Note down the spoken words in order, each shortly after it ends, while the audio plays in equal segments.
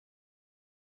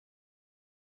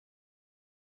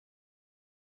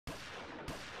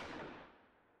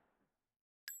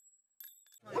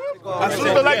As soon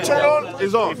as the light turn on,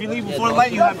 it's on. If you leave before the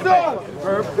light, you have to pay.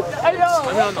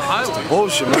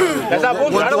 Bullshit, man. That's not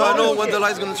bullshit. When do I know when the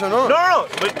light's gonna turn on? No.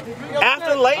 But after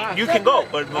the light, you can go.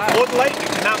 But before the light, you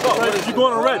cannot go. If you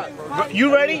going on red.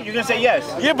 You ready? You're gonna say yes.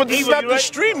 Yeah, but this is not the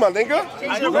street, my nigga.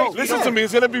 Listen to me,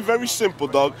 it's gonna be very simple,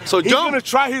 dog. So he's gonna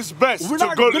try his best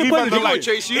to go leave at the light.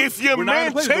 If your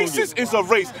man chases, it's a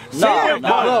race.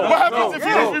 What happens if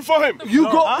he leaves before him? You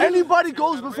go. Anybody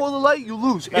goes before the light, you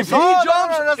lose. If he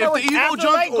jumps, if the Evo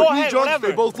jumps or he jumps,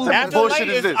 they both lose. What bullshit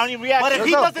is this? But if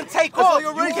he doesn't take off,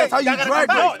 that's how you drag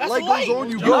race. The light goes on,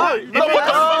 you go.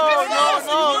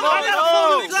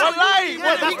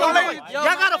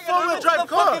 Y'all got a four-wheel drive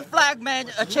car. Flag man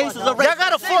chases a race. Y'all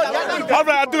got a four. All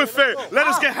right, I'll do it fair. Let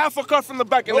us get half a car from the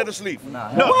back and let us leave.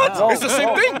 No. What? It's the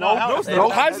same thing? No. How is it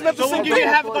not the same You thing?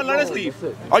 can have a car, let us leave.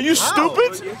 Are you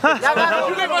stupid? You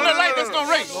leave on the light, there's no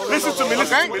race. Listen to me,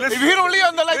 listen to me. If you don't leave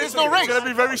on the light, there's no race. It's gonna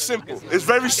be very simple. It's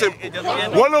very simple.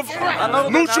 One of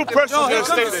neutral pressure is gonna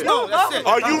stay there.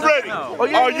 Are you ready?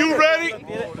 Are you ready?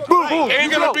 Boom.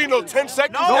 Ain't gonna be no 10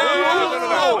 seconds. No.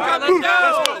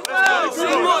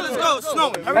 Let's go. It's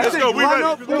snowing. Let's go. We ready.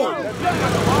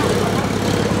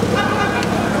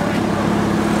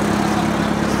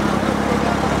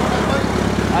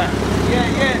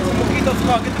 Yeah. Mojitos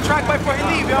car. Get the track bike before you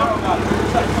leave, yo.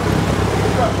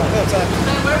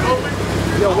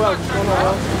 Yo, well, what's going on,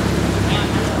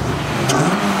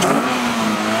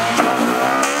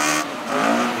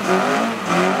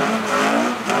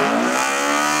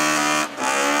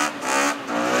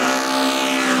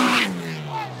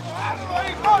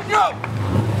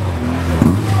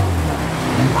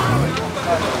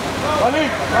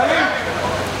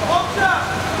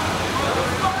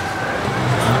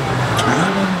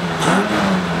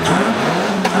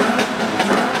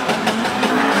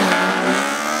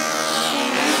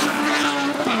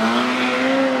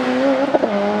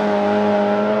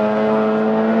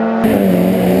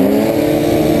 Yeah.